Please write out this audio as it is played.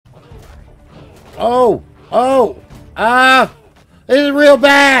Oh, oh, this is real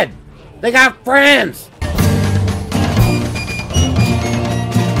bad. They got friends.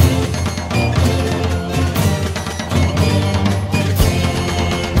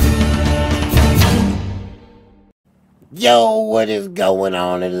 Yo, what is going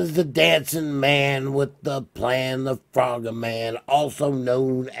on? It is the dancing man with the plan, the FroggyMan, also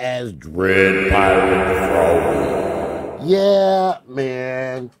known as Dread Pirate Froggy. Yeah,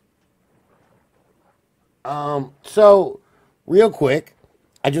 man. So, real quick,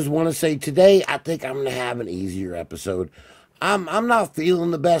 I just want to say today, I think I'm going to have an easier episode. I'm not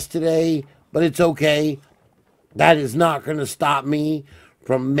feeling the best today, but it's okay. That is not going to stop me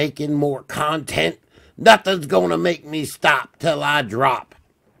from making more content. Nothing's going to make me stop till I drop.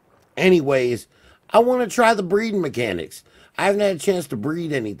 Anyways, I want to try the breeding mechanics. I haven't had a chance to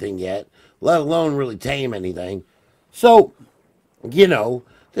breed anything yet, let alone really tame anything. So, you know,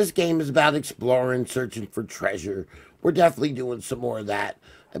 this game is about exploring, searching for treasure. We're definitely doing some more of that.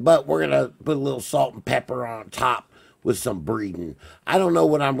 But we're going to put a little salt and pepper on top with some breeding. I don't know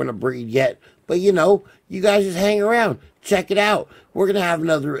what I'm going to breed yet. But, you know, you guys just hang around. Check it out. We're going to have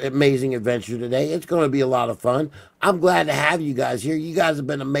another amazing adventure today. It's going to be a lot of fun. I'm glad to have you guys here. You guys have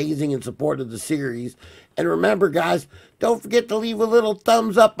been amazing in support of the series. And remember, guys, don't forget to leave a little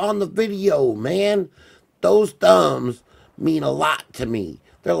thumbs up on the video, man. Those thumbs mean a lot to me.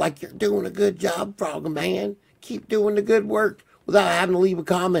 They're like, you're doing a good job, FroggyMan. Keep doing the good work without having to leave a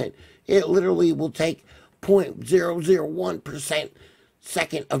comment. It literally will take 0.001%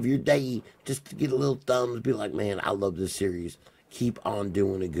 second of your day just to get a little thumbs, be like, man, I love this series. Keep on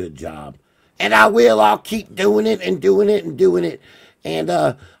doing a good job. And I will. I'll keep doing it and doing it and doing it. And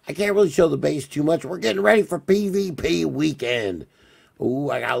I can't really show the base too much. We're getting ready for PvP weekend. Ooh,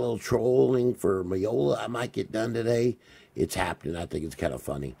 I got a little trolling for Mayola I might get done today. It's happening. I think it's kind of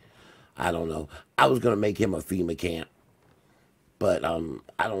funny. I don't know. I was going to make him a FEMA camp. But I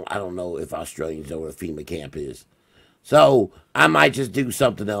don't know if Australians know what a FEMA camp is. So I might just do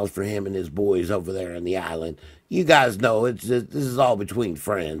something else for him and his boys over there on the island. You guys know this is all between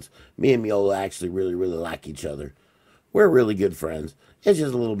friends. Me and Miola actually really like each other. We're really good friends. It's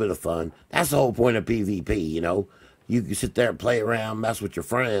just a little bit of fun. That's the whole point of PvP, you know. You can sit there and play around, mess with your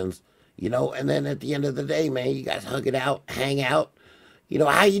friends, you know, and then at the end of the day, man, you guys hug it out, hang out. You know,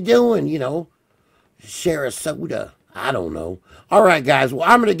 how you doing, you know? Share a soda. I don't know. All right, guys. Well,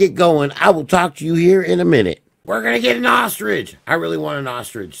 I'm going to get going. I will talk to you here in a minute. We're going to get an ostrich. I really want an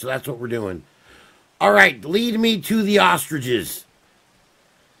ostrich, so that's what we're doing. All right, lead me to the ostriches.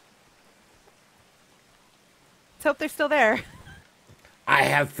 Let's hope they're still there. I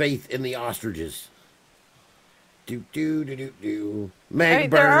have faith in the ostriches. Meg birds.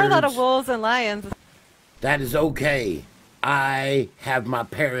 There are a lot of wolves and lions. That is okay. I have my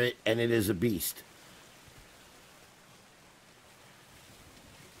parrot, and it is a beast.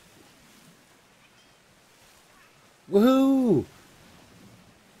 Woohoo!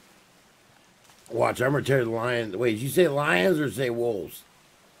 Watch, I'm gonna tear the lion. Wait, did you say lions or say wolves?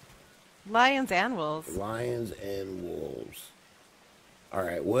 Lions and wolves. Lions and wolves. All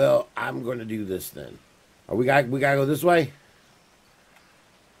right. Well, I'm gonna do this then. We gotta go this way.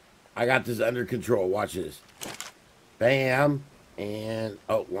 I got this under control. Watch this. Bam. And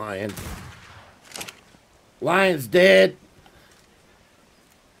oh, lion. Lion's dead.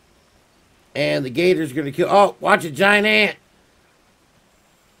 And the gator's gonna kill. Oh, watch a giant ant.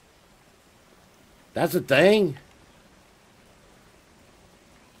 That's a thing.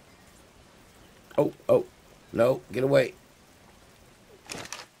 Oh, no, get away.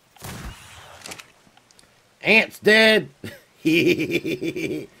 Ant's dead.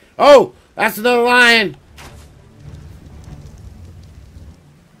 Oh, that's another lion.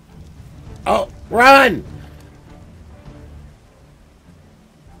 Oh, run.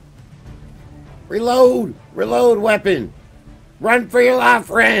 Reload! Reload weapon! Run for your life,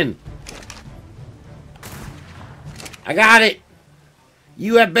 friend! I got it!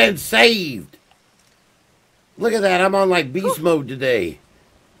 You have been saved! Look at that, I'm on like beast mode today.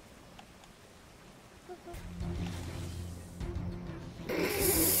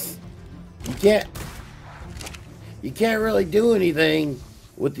 You can't really do anything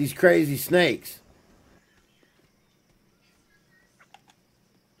with these crazy snakes.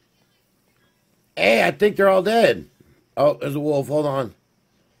 Hey, I think they're all dead. Oh, there's a wolf. Hold on.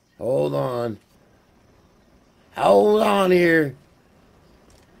 Hold on. Hold on here.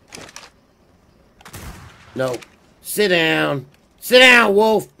 No. Sit down. Sit down,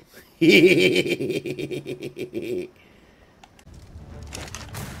 wolf.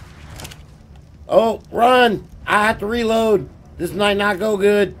 Oh, run. I have to reload. This might not go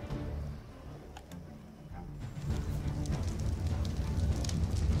good.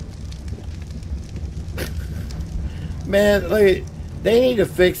 Man, look, they need to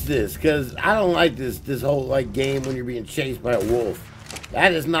fix this because I don't like this whole like game when you're being chased by a wolf.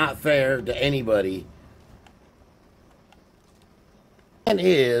 That is not fair to anybody. And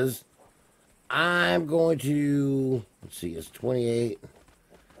I'm going to, let's see, it's 28.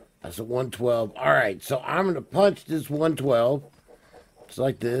 That's a 112. All right, so I'm going to punch this 112. It's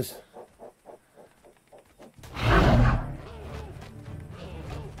like this.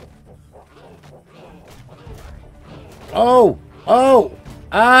 Oh,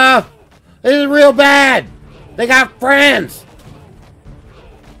 this is real bad. They got friends.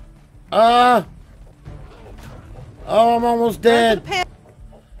 Oh, I'm almost dead.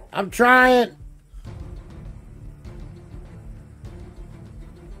 I'm trying.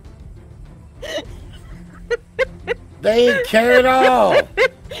 They didn't care at all.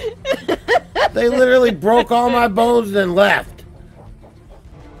 They literally broke all my bones and then left.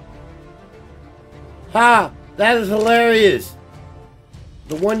 Ha! That is hilarious.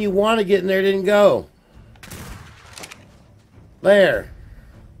 The one you want to get in there didn't go. There.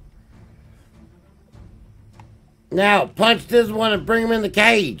 Now, punch this one and bring him in the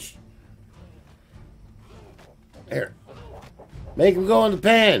cage. There. Make him go in the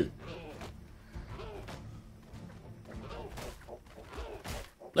pen.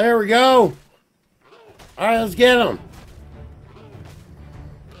 There we go. Alright, let's get him.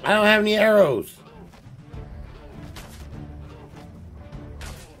 I don't have any arrows.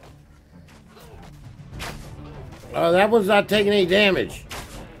 Oh, that one's not taking any damage.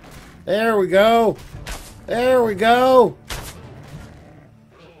 There we go. There we go.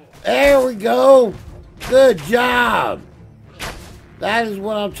 There we go. Good job. That is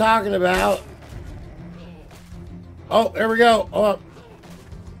what I'm talking about. Oh, there we go. Oh.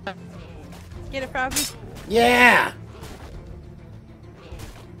 Get it, Froggy? Yeah.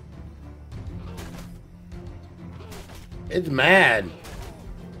 It's mad.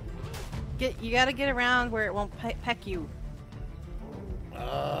 You gotta get around where it won't peck you.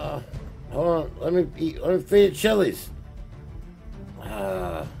 Hold on. Let me feed it chilies.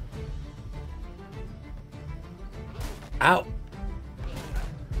 Out.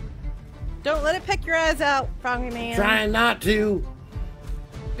 Don't let it peck your eyes out, FroggyMan. Trying not to.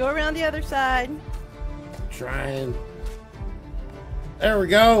 Go around the other side. Trying. There we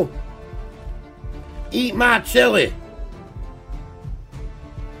go. Eat my chili.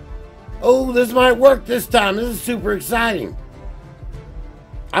 Oh, this might work this time. This is super exciting.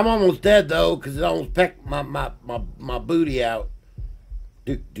 I'm almost dead though, because it almost pecked my booty out.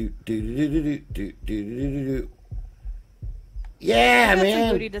 Yeah, man.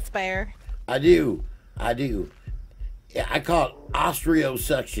 Some booty to spare. I do. Yeah, I call it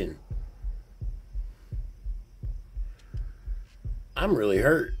ostriosuction. I'm really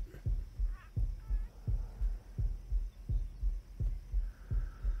hurt.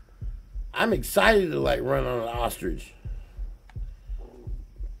 I'm excited to like run on an ostrich.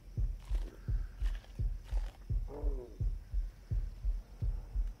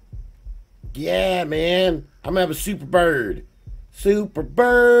 Yeah, man. I'm gonna have a super bird. Super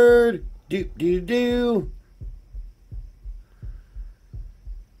bird. Do.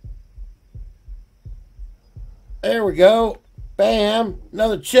 There we go. Bam.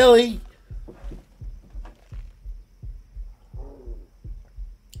 Another chili.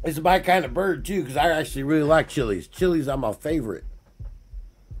 It's my kind of bird too, because I actually really like chilies. Chilies are my favorite.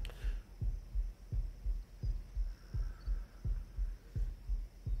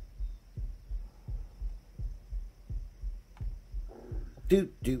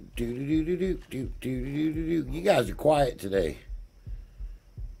 You guys are quiet today.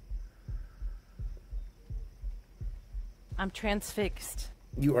 I'm transfixed.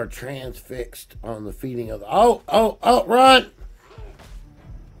 You are transfixed on the feeding of the... Oh, run!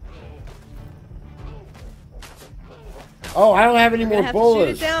 Oh, I don't have any more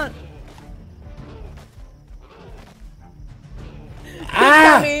bullets. Shoot it down.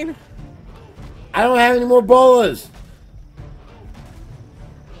 Ah! I don't have any more bolas.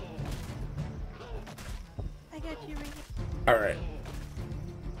 I got you. All right.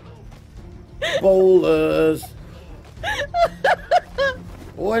 Bolas.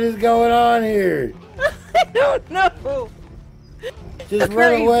 What is going on here? I don't know. Just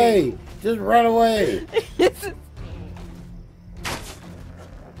run away. Just run away.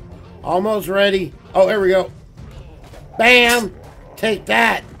 Almost ready. Oh, here we go. Bam! Take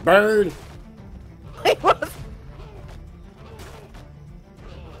that, bird.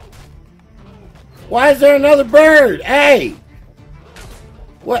 Why is there another bird? Hey!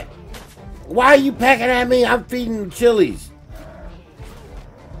 What? Why are you pecking at me? I'm feeding the chilies.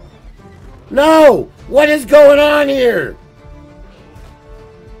 No! What is going on here?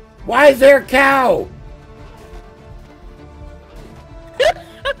 Why is there a cow?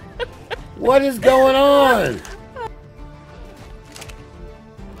 What is going on?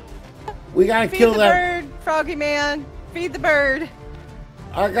 We gotta kill that. Feed the bird, Froggy Man. Feed the bird.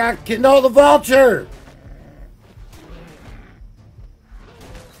 I got no the vulture.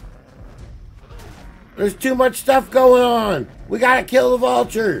 There's too much stuff going on. We gotta kill the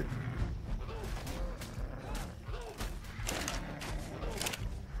vulture.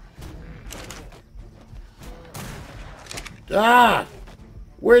 Ah!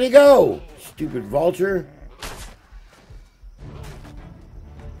 Where'd he go? Stupid vulture.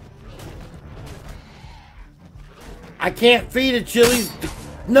 I can't feed it, Chili's.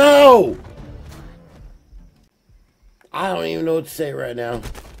 No! I don't even know what to say right now.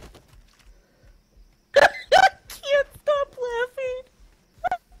 I can't stop laughing.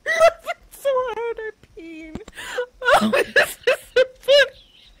 I'm laughing so hard I'm peeing. Oh, this is so funny.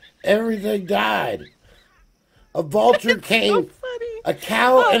 Everything died. A vulture came. So funny. A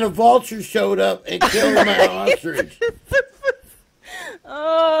cow and a vulture showed up and killed my ostrich.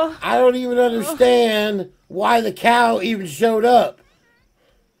 Oh. I don't even understand why the cow even showed up.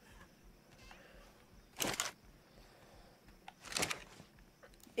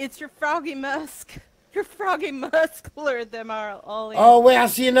 It's your Froggy Musk. Your Froggy Musk lured them all in. Oh wait, I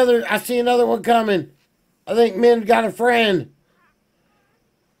see another one coming. I think Min got a friend.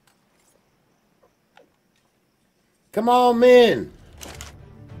 Come on, Min.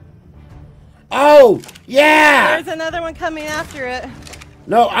 Oh, yeah! There's another one coming after it.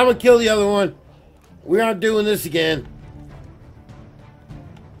 No, I'm gonna kill the other one. We're not doing this again.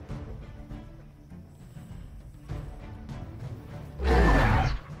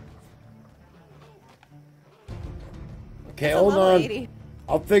 Okay, hold on. 80.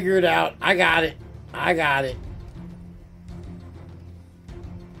 I'll figure it out. I got it. I got it.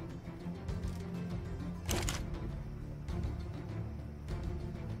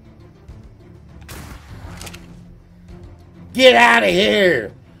 Get out of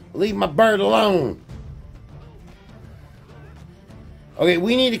here! Leave my bird alone. Okay,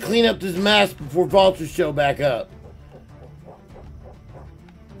 we need to clean up this mess before vultures show back up.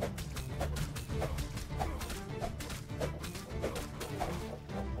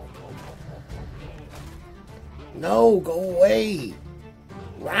 No, go away.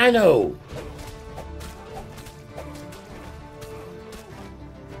 Rhino.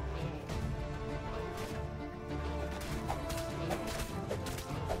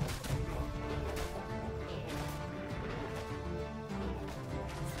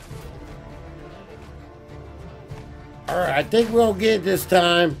 Alright, I think we'll get it this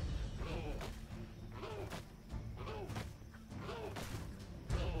time.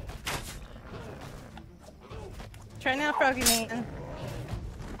 Try now, Froggy Man.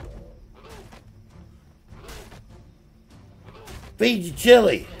 Feed you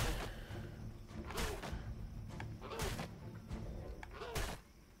chili.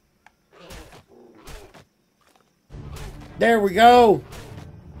 There we go.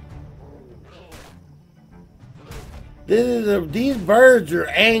 These birds are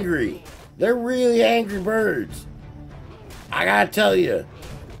angry. They're really angry birds. I gotta tell you.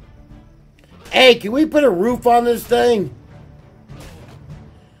 Hey, can we put a roof on this thing?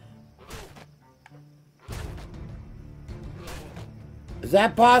 Is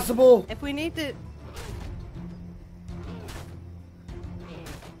that possible? If we need to...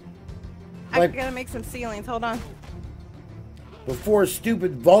 I Like- gotta make some ceilings, hold on. Before a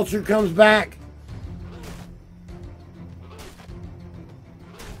stupid vulture comes back?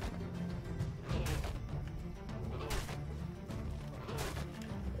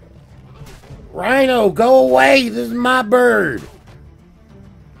 Rhino, go away! This is my bird!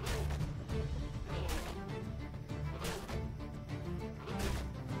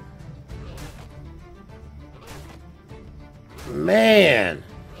 Man!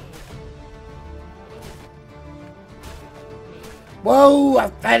 Whoa! I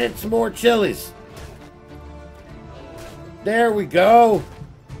fed it some more chilies! There we go!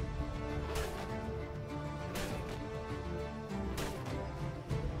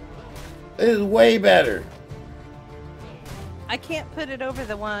 This is way better. I can't put it over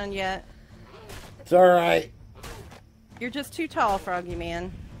the one yet. It's alright. You're just too tall, Froggy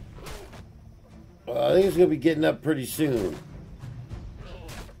Man. Well, I think it's going to be getting up pretty soon.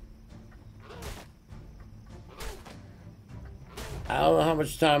 I don't know how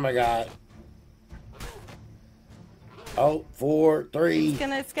much time I got. Oh, 4, 3, It's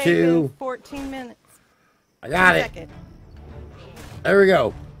gonna escape 2. in 14 minutes. I got it. Second. There we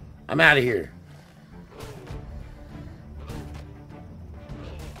go. I'm out of here.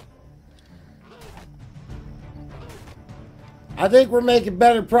 I think we're making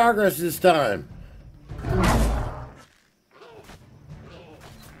better progress this time.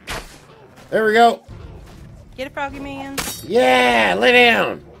 There we go. Get it, FroggyMan. Yeah, lay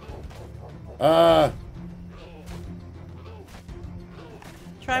down.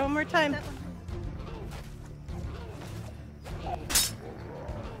 Try one more time.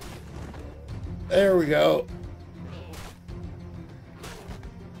 There we go.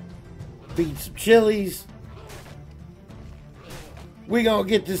 Feed some chilies. We gonna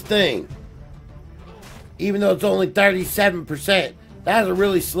get this thing. Even though it's only 37%. That's a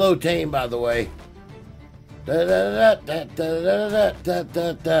really slow tame, by the way. Da, da, da, da, da, da, da,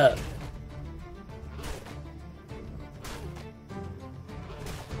 da, da.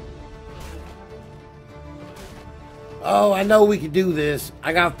 Oh, I know we can do this.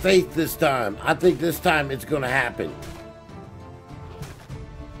 I got faith this time. I think this time it's gonna happen.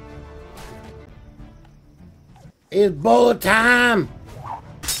 It's bullet time.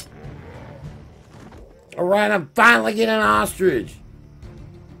 Alright, I'm finally getting an ostrich.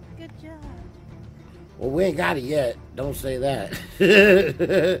 Good job. Well, we ain't got it yet. Don't say that.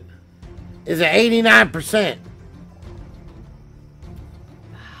 It's at 89%.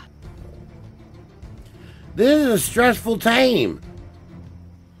 This is a stressful tame.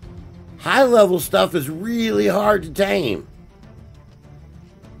 High level stuff is really hard to tame.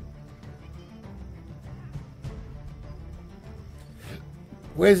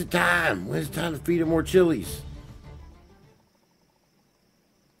 Where's the time? Where's the time to feed him more chilies?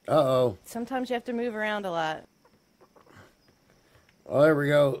 Uh-oh. Sometimes you have to move around a lot. Oh, there we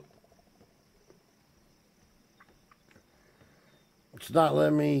go. It's not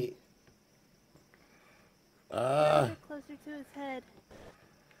letting me... Closer to his head.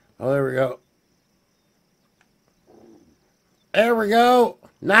 Oh, there we go. There we go.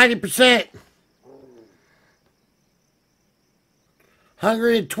 90%.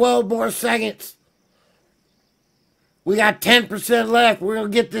 112 more seconds. We got 10% left. We're going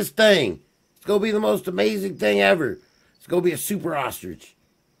to get this thing. It's going to be the most amazing thing ever. It's going to be a super ostrich.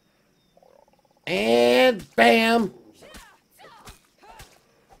 And bam.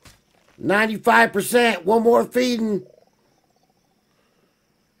 95%. One more feeding.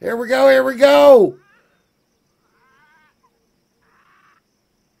 Here we go. Here we go.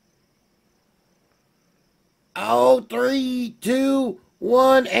 Oh, 3, 2,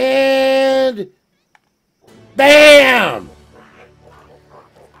 1, and bam!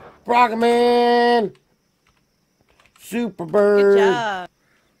 FroggyMan. Super bird. Good job.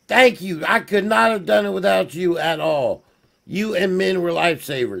 Thank you. I could not have done it without you at all. You and Min were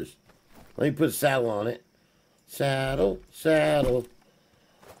lifesavers. Let me put a saddle on it. Saddle, saddle.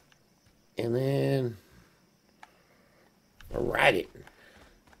 And then I'll ride it.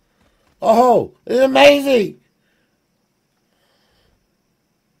 Oh, it's amazing.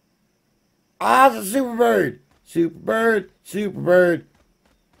 Ah, it's a super bird. Super bird, super bird.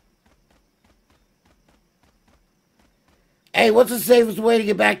 Hey, what's the safest way to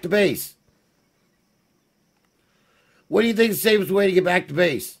get back to base? What do you think is the safest way to get back to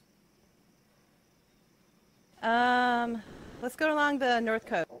base? Let's go along the north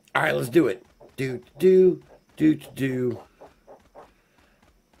coast. All right, let's do it. Do.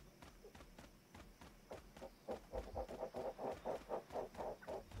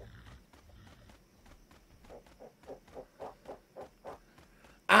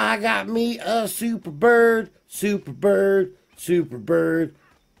 I got me a super bird, super bird, super bird.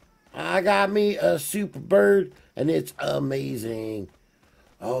 I got me a super bird, and it's amazing.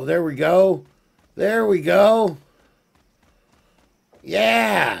 Oh, there we go. There we go.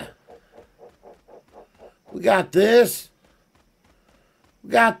 Yeah. We got this.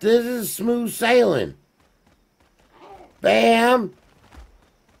 We got this. This is smooth sailing. Bam.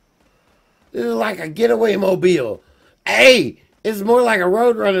 This is like a getaway mobile. Hey, it's more like a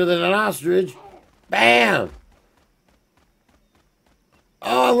roadrunner than an ostrich. Bam.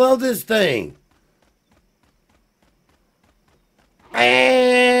 Oh, I love this thing.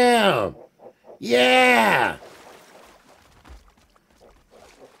 Bam. Yeah.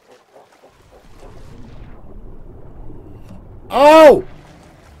 Oh!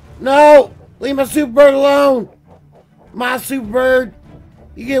 No! Leave my super bird alone! My super bird!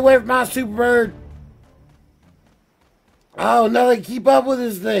 You get away from my super bird! Oh, no, they keep up with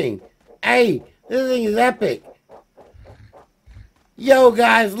this thing. Hey, this thing is epic. Yo,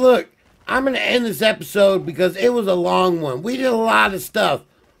 guys, look. I'm going to end this episode because it was a long one. We did a lot of stuff.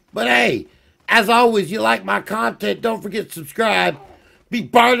 But hey, as always, you like my content, don't forget to subscribe. Be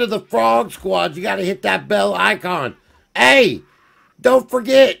part of the Frog Squad. You gotta hit that bell icon. Hey, don't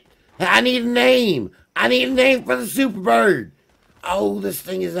forget, I need a name. I need a name for the Super Bird. Oh, this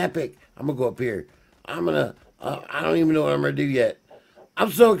thing is epic. I'm gonna go up here. I don't even know what I'm gonna do yet.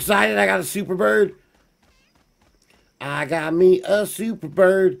 I'm so excited I got a Super Bird. I got me a Super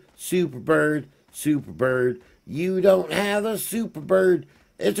Bird, Super Bird, Super Bird. You don't have a Super Bird.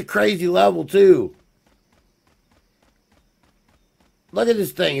 It's a crazy level too. Look at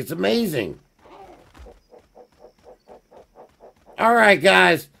this thing. It's amazing. All right,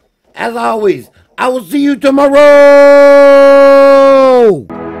 guys. As always, I will see you tomorrow.